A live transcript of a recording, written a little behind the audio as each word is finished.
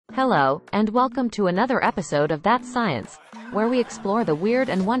Hello, and welcome to another episode of That's Science, where we explore the weird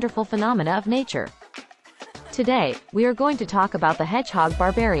and wonderful phenomena of nature. Today, we are going to talk about the Hedgehog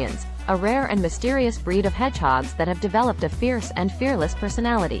Barbarians, a rare and mysterious breed of hedgehogs that have developed a fierce and fearless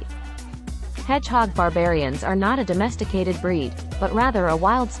personality. Hedgehog barbarians are not a domesticated breed, but rather a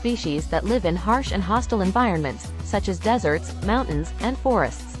wild species that live in harsh and hostile environments, such as deserts, mountains, and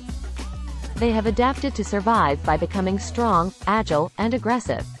forests. They have adapted to survive by becoming strong, agile, and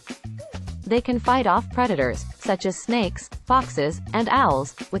aggressive. They can fight off predators, such as snakes, foxes, and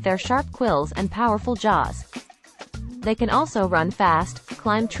owls, with their sharp quills and powerful jaws. They can also run fast,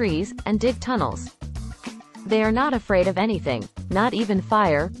 climb trees, and dig tunnels. They are not afraid of anything, not even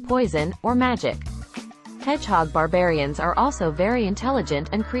fire, poison, or magic. Hedgehog barbarians are also very intelligent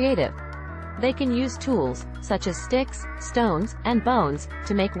and creative. They can use tools, such as sticks, stones, and bones,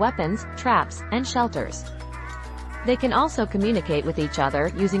 to make weapons, traps, and shelters. They can also communicate with each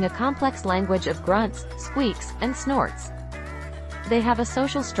other using a complex language of grunts, squeaks, and snorts. They have a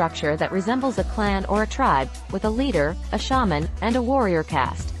social structure that resembles a clan or a tribe, with a leader, a shaman, and a warrior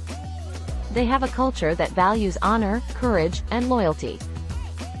caste. They have a culture that values honor, courage, and loyalty.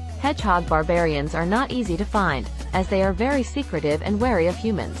 Hedgehog barbarians are not easy to find, as they are very secretive and wary of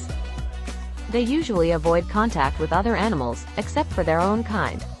humans. They usually avoid contact with other animals, except for their own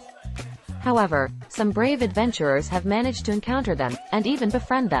kind. However, some brave adventurers have managed to encounter them, and even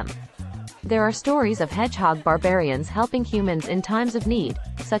befriend them. There are stories of hedgehog barbarians helping humans in times of need,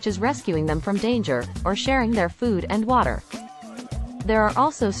 such as rescuing them from danger, or sharing their food and water. There are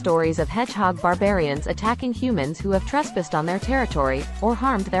also stories of hedgehog barbarians attacking humans who have trespassed on their territory, or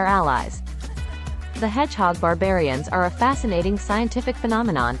harmed their allies. The hedgehog barbarians are a fascinating scientific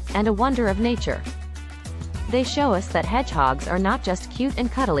phenomenon, and a wonder of nature. They show us that hedgehogs are not just cute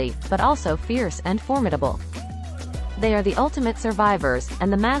and cuddly, but also fierce and formidable. They are the ultimate survivors,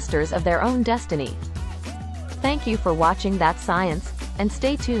 and the masters of their own destiny. Thank you for watching That's Science, and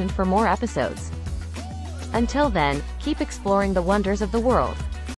stay tuned for more episodes. Until then, keep exploring the wonders of the world.